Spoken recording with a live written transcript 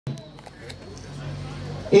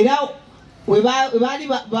era webali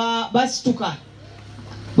basituka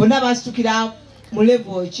bonna basitukira mu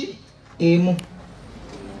level ki emu.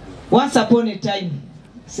 Once upon a time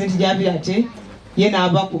St. Gyavira ate ye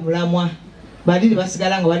n'ava ku mulamwa badiri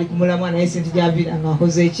basigala nga bali ku mulamwa naye St. Gyavira nga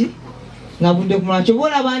akoze ki nga budde ku mulamwa. Kyoba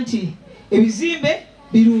olaba nti ebizimbe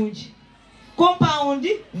birungi, compound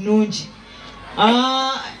nnungi.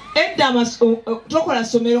 Edda tokola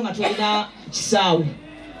somero nga tulina kisaawe.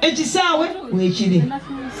 Ekisaawe weekiri.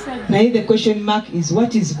 Naye the question mark is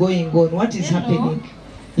what is going on, what is happening.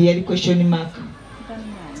 Yali question mark.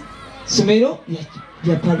 Somero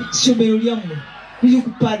ya parish. Somero lyammwe liri ku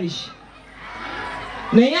parish.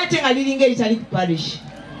 Naye ate nga liringa eritali ku parish.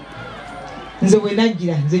 Nze bwe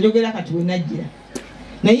najjira, nze njogera kati bwe najjira.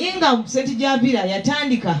 Naye nga St. Gyavira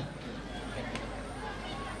yatandika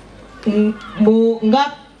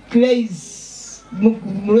nga craze,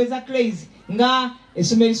 mulweza craze nga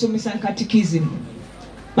esomero isomesa catechism.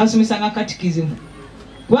 Basomesa nga catechism.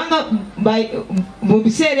 Kubanga mu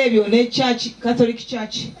biseera ebyo ne church, Catholic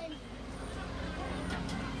Church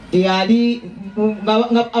yali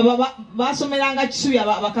basomeranga kisubi,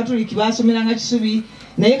 abakatoliki basomeranga kisubi,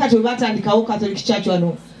 naye kati bwe batandikawo Catholic Church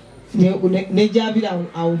wano ne Gyavira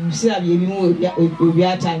awo mu biseera byebimu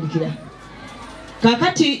byatandikira.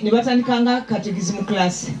 Kakati ne batandikanga catechism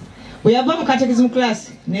class. Bwe yava mu catechism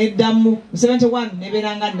class neddamu mu 71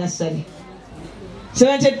 nebeeranga nursery.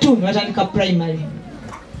 72 ne batandika primary.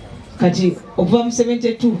 Kati okuva mu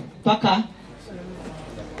 72 paka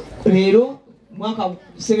leero mwaka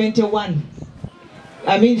 71,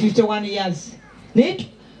 I mean 51 years. Naye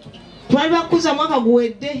twali bakuza mwaka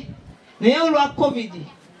guwedde, naye olwa COVID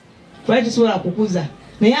twali tusobola kukuza.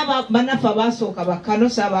 Naye bannaffe abasooka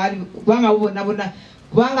bakanosa baali kubanga bonna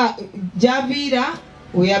kubanga Gyavira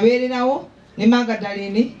we yabeererawo ne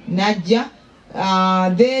Magdalene najja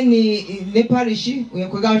then ne parish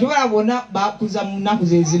kwegamba tobola bonna bakuza mu nnaku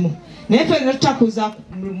zezimu. Naye ffe ne tutakuza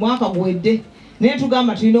mwaka guwedde, naye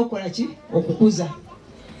tugamba tulina okukola ki okukuza.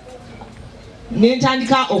 Ne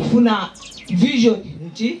ntandika okufuna vision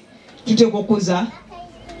nti tuteeka okukuza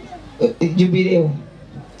jubileo.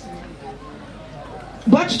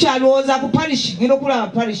 Batukyalowooza ku parish, ngenda okulaba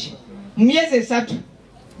parish mu myezi 3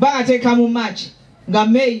 bagateeka mu March nga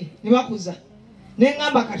May ne bakuza. Ne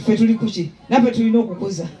ngamba kati ffe tuli kuki naffe tulina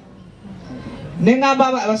okukuza. Ne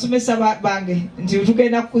ngamba abasomesa bange nti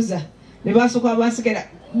tugenda kukuza. Ne basooka bansekera.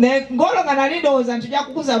 Ne ngolo nga nali ndowooza nti tujja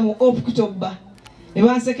kukuza mu October. Ne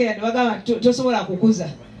bansekera ne bagamba tosobola kukuza.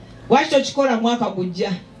 Lwaki tokikola mwaka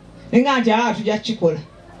gujja? Ne ngamba nti tujja kukikola.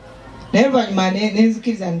 Naye oluvannyuma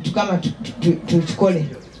nenzikiriza nitukama tukikole.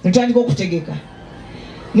 Netandika okutegeka.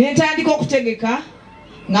 Netandika okutegeka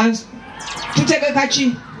nga tutegeka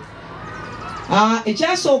ki?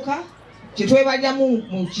 Ekyasooka kyetwebaliramu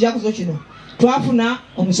mu kijakuzo kino twafuna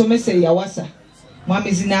omusomesa eyawasa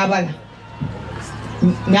mwamizi n'abala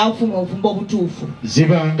n'afuna obufumbo obutuufu.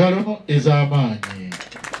 Ziba ngalo ez'amaanyi.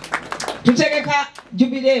 Tutegeka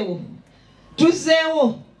jubileewo.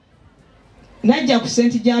 Tuzzeewo najja ku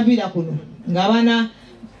St. Gyavira kuno nga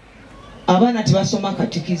abaana tebasoma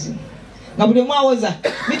catechism. Nga buli mwawoza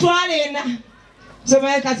mitwalo 4.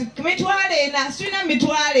 Soma kati mitwalo 4, sina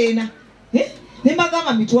mitwalo 4. Ne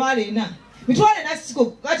mbagamba mitwalo 4. Mitwalo 4 siko.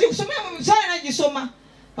 Kati kusoma mitwalo 4 gisoma.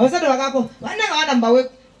 Abazadde bagako bana nga mbawe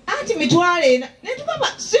anti mitwalo 4. Ne tugamba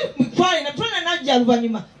si mitwalo 4, mitwalo 4 najja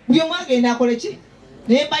luvannyuma. Buli mwaka enda akole ki?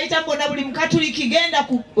 Ne mbayita mbona buli mukatoliki genda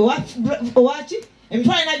ku owachi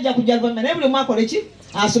emitwalo najja kujja luvannyuma naye buli mwaka akole ki?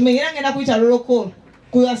 Asome era ngenda kuyita lolokolo.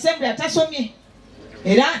 Ku assembly atasomye.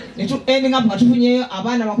 Era endinga nga tufunyeyo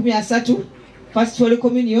abaana 30 first Holy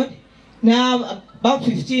Communion na about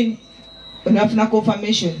 15 nafuna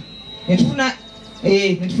confirmation.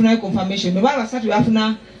 Netufuna confirmation. Ne baba 3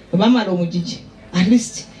 bafuna bamala omujiji. At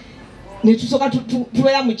least netusoka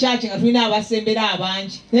tuwera mu church nga tulina abasembera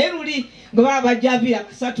abangi. Naye luli nga baba Gyavira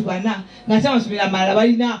 3 4 nga tamasomera mala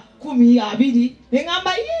balina 10 20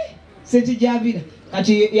 ngamba ye St. Gyavira.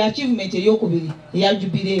 Kati ya achievement eyokubiri ya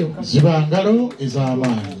jubileo. Ziba ngalo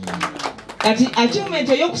ez'amaanyi. Kati achievement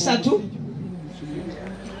eyokusatu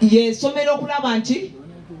ye somero okulaba nti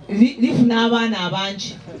lifuna abaana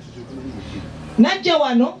abangi. Najja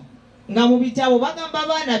wano nga mu bitabo bagamba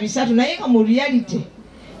abaana 3 naye nga mu reality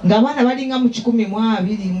nga abaana balinga mu 12 mu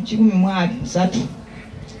 13.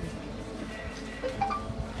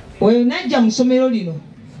 Oyo najja mu somero lino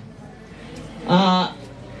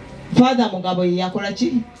Father Mugabo yakola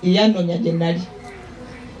ki? Yannonya gye nali.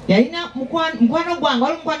 Yalina mukwano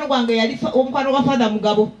gwange yali omukwano gwa Father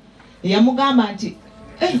Mugabo. Yamugamba nti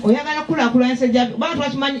oyagala kulaakulanya St. Gyavira.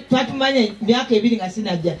 Bana twatumanya myaka 2 nga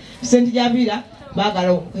sinajja. St. Gyavira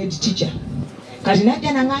baagala HeadTeacher. kati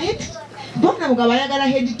najja nanga bona mugabo ayagala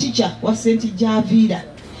head teacher wa St. Gyavira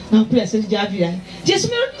nampulira St. Gyavira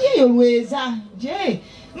esomero lyeyo lweza je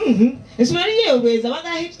esomero lyeyo lweza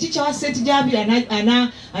bagala head teacher wa St. Gyavira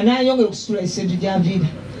anayongera okusitula St. Gyavira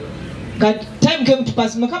kati time came to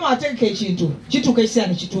pass kama wategeka ekintu kituuka ekiseera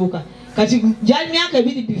ne kituuka kati gyali myaka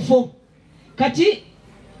 2 before kati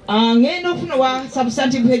ngenda okufuna wa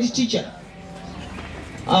substantive head teacher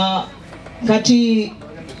kati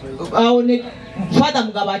aone father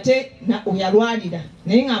mugabo ate oyalwalira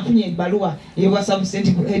naye nga nfunye ebbaluwa ewa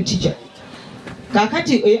substantive head teacher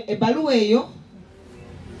kakati ebbaluwa eyo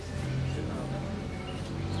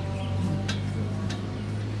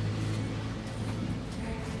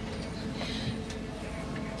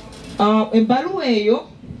ebbaluwa eyo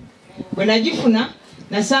bwe nagifuna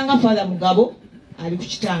nasanga father mugabo ali ku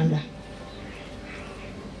kitanda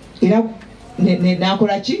era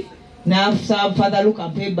nakola ki nasaba father Luka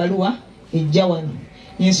ampa ebbaluwa ejja wano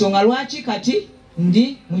ensonga lwaki kati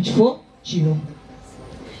ndi mu kifo kino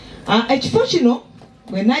ekifo kino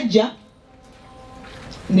bwe najja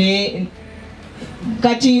ne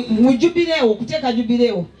kati mu jubileewo okuteeka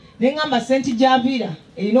jubileewo ne ngamba St. Gyavira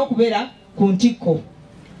erina okubeera ku ntikko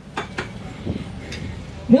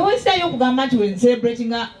newezayo okugamba nti we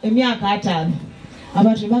celebrating emyaka 5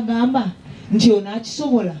 abantu bagamba nti ono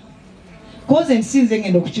akisobola koze nsinze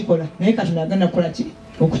ngenda okukikola naye Katonda agenda kukola ki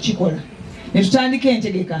okukikola ne tutandika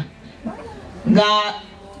entegeka nga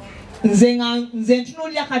nze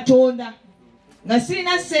ntunuulira Katonda nga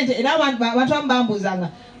sirina ssente era abantu bambuzanga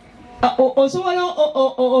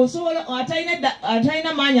osobola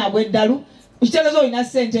atalina maanyi agw'eddalu kitegeeza olina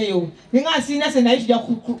ssente eyo nga sirina ssente naye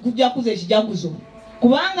tujja kuza ekijaguzo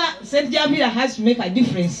kubanga St. Gyavira has to make a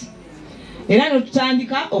difference era no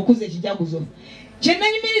tutandika okuza ekijaguzo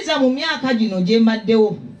kyenanyumiriza mu myaka gino gye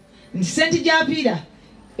mbaddewo nti St. Gyavira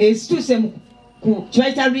esituuse ku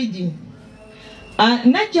kibaita reading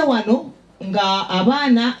najja wano nga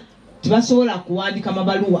abaana tebasobola kuwandika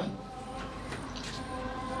mabaluwa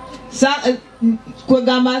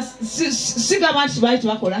kwegamba sigamba nti baali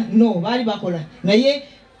tebakola no baali bakola naye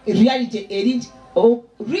reality eri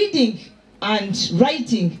reading and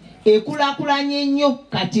writing ekulakulanye nnyo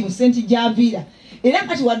kati mu St. Gyavira era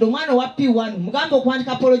kati wadde omwana wa P1 mugamba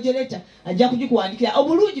okuwandika apologeta ajja kugikuwandikira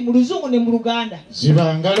obulungi mu Luzungu ne mu Luganda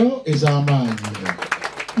ziba ngalo ez'amaanyi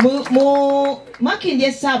mu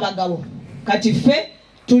Makindye Ssaabagabo kati ffe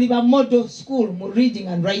tuli ba model school mu reading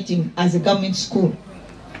and writing as a government school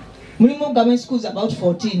mulimu government schools about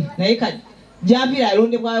 14 naye kati Gyavira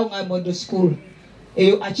alondebwayo nga model school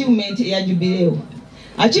eyo achievement eya jubileewo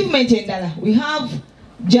achievement endala we have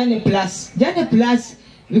Journey Plus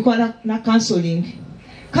bikola na counseling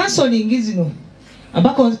zino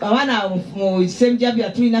abaana mu St. Gyavira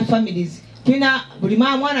tulina families tulina buli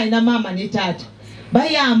mwana alina maama ne taata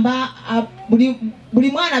bayamba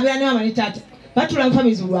buli mwana abeera ne maama ne taata batula mu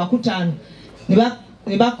families lwakutaano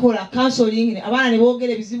ne bakola counseling abaana ne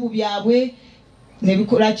boogera ebizibu byabwe ne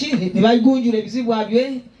bikola ki ne bagunjula ebizibu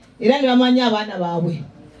byabwe era ne bamanya abaana baabwe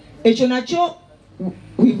ekyo nakyo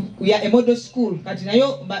we are a model school kati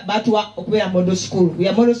nayo batuwa okubeera model school we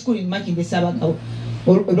are model school in Makindye Ssaabagabo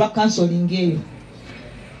olwa counseling eyo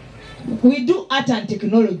we do art and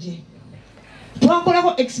technology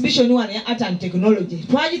twakolako exhibition wano ya art and technology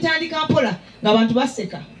twagitandika mpola ng'abantu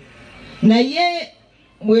baseka naye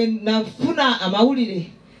mwe nafuna amawulire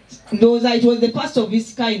ndowooza it was the first of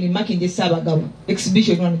its kind in Makindye Ssaabagabo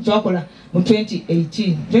exhibition wano twakola mu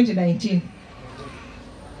 2019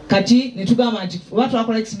 kati netugamba nti oba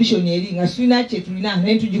twakola exhibition eri nga tulina kye tulina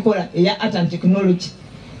naye tugikola eya art and technology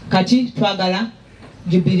kati twagala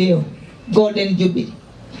jubileo golden jubilee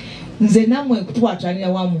nze nammwe kutwatwanira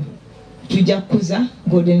wamu tujja kukuza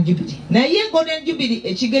golden jubilee naye golden jubilee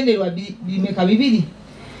ekigenderwa bimeka bibiri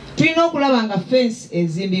tulina okulaba nga fence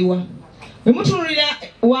ezimbibwa bwe mutunulira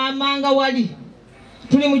wamanga wali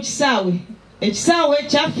tuli mu kisaawe ekisaawe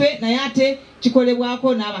kyaffe naye ate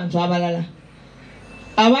kikolebwako n'abantu abalala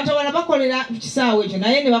abantu abala bakolera ku kisaawe ekyo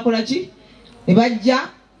naye ne bakola ki ne bajja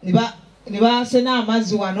ne basena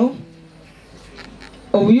amazzi wano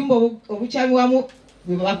obuyumba obukyaliwamu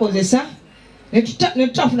bwe bakozesa ne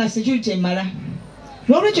tutafuna security emala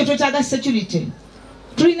n'olwekyo twetaaga security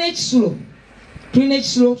tulina ekisulo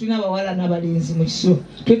tulina abawala n'abalenzi mu kisulo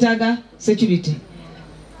twetaaga security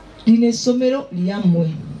lino essomero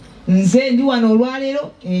lyammwe nze ndi wano olwaleero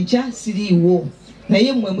enkya siriiwo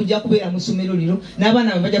naye mmwe mujja kubeera mu ssomero lino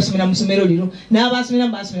n'abaana bajja kusomera mu ssomero lino n'abasomera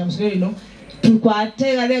mu ssomero lino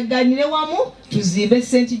tukwateganire wamu tuzimbe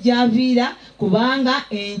St. Gyavira kubanga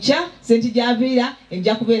enkya St. Gyavira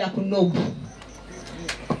ejja kubeera ku Nobu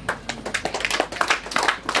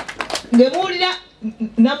ngemuulira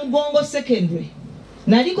Namugongo Secondary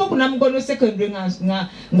naliko ku Namugongo Secondary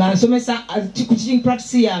nga nsomesa ku teaching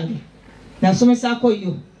practice yange nasomesako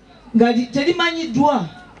yo nga terimanyiddwa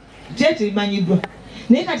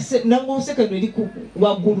naye kati Namugongo Secondary eri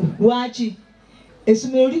waggulu. Lwaki?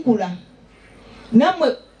 Essomero likula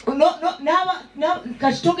namwe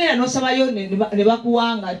kati togera n'osabayo ne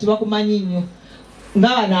bakuwanga tebakumanyi nnyo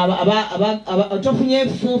ng'abana tofunye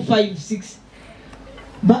 4, 5, 6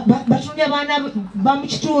 batundya abaana bamu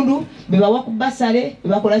kitundu bebawa ku basale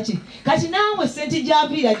bebakola ki. Kati naawe sente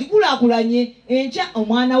Gyavira gikulaakulanye enkya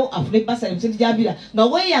omwana wo afune basale mu sente Gyavira nga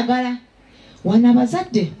weeyagala. Wana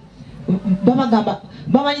abazadde babagamba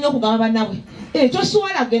bamanyi n'okugamba bannaabwe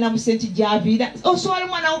toswala kugenda mu sente Gyavira, oswala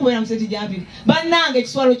omwana wo kugenda mu sente Gyavira. Bannange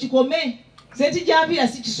ekiswalo kikome. Sente Gyavira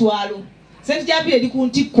si kiswalo. Sente Gyavira eri ku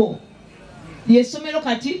ntikko. Ly'essomero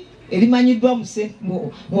kati erimanyiddwa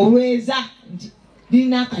mu Olweza nti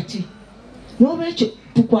lirina akati. N'olwekyo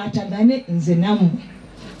tukwatagane nze nammwe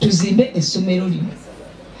tuzimbe essomero lino.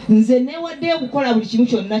 Nze neewaddeyo okukola buli kimu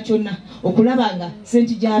kyonna okulaba nga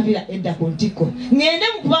sente Gyavira edda ku ntikko. Ngende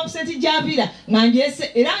mu kuba mu sente Gyavira nga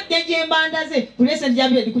njeese era gye mbandaze kuli sente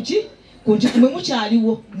Gyavira eri kuki ku ntikko mwe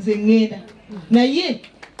mukyaliwo nze ngenda. Naye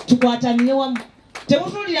tukwatanire wamu.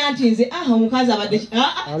 Temutunulira nti nze omukazi abadde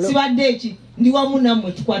sibadde eki ndi wamu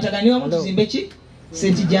nammwe tukwatagane wamu tuzimbe ki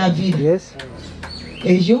sente Gyavira.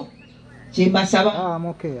 Ejo kyembasaba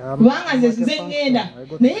kubanga nze ngenda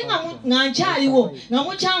naye nga nkyaliwo nga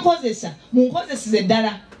mukyankozesa munkozesize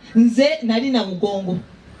eddala. Nze nali Namugongo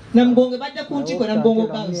badde ku ntiko Namugongo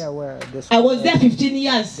Girls. I was there 15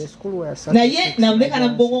 years naye namuleka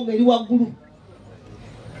Namugongo ng'eri waggulu.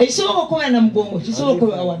 Ekisobola okukola Namugongo kisobola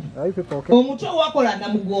okukola wano. Omutwe owakola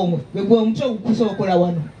Namugongo gwe omutwe ogusobola okukola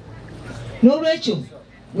wano. N'olwekyo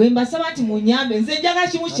wembasaba nti munyambe nze njagala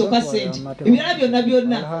kimu kyokka sente. Ebirala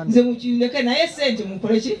byonna nze mukireke naye sente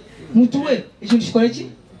mukole ki mutuwe ekintu kikole ki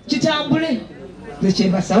kitambule. Nze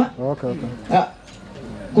kyembasaba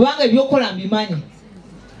kubanga ebyokola mbimanyi.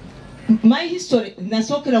 My history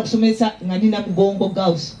nasookera kusomesa nga ndi Namugongo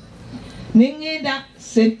Girls. Nengenda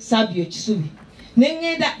Sabio Kisubi.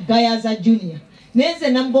 Nengenda Gayaza Junior. Nenze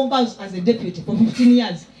Namugongo Girls as a deputy for 15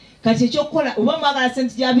 years. Kati ekyokukola oba mwagala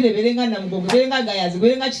sente Gyavira eberenga Namugongo eberenga Gayaza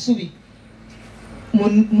eberenga Kisubi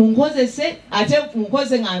munkozese ate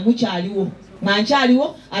munkoze nga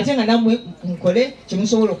nkyaliwo ate nga nammwe mukole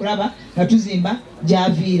kyemusobola okulaba nga tuzimba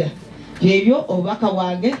Gyavira. Ebyo obubaka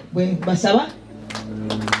bwange bwe basaba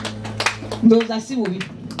ndowooza si bubi.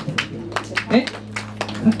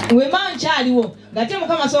 Wema nkyaliwo ngate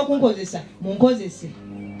Mukama asobola okunkozesa munkozese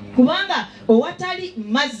kubanga owatali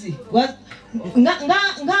mazzi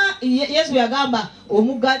nga Yesu yagamba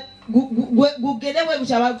omugga gugerebwe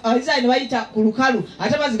bukyaba Abaisiraeli bayita ku lukalu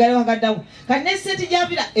ate amazzi gali bagaddamu. Kati ne sente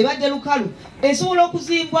Gyavira ebadde lukalu esobola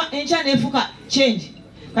okuzimbwa enkya neefuka change.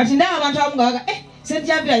 Kati ndaba abantu abamu nga baga sente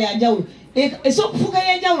Gyavira yanjawulo esobola okufuuka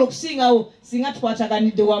yenjawulo okusingawo singa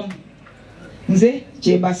tukwataganidde wamu. Nze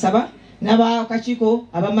kyembasaba n'abakakiiko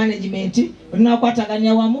aba management olina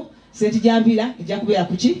okukwataganya wamu sente Gyavira ejja kubeera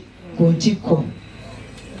kuki ku ntikko.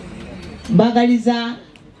 Mbagaliza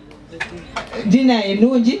dina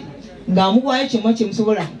ennungi nga mugwayo kyomwa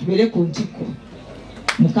kyemusobola tubeere ku ntikko.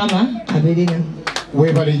 Mukama abeere nammwe.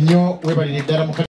 Weebale nnyo weebalire ddala.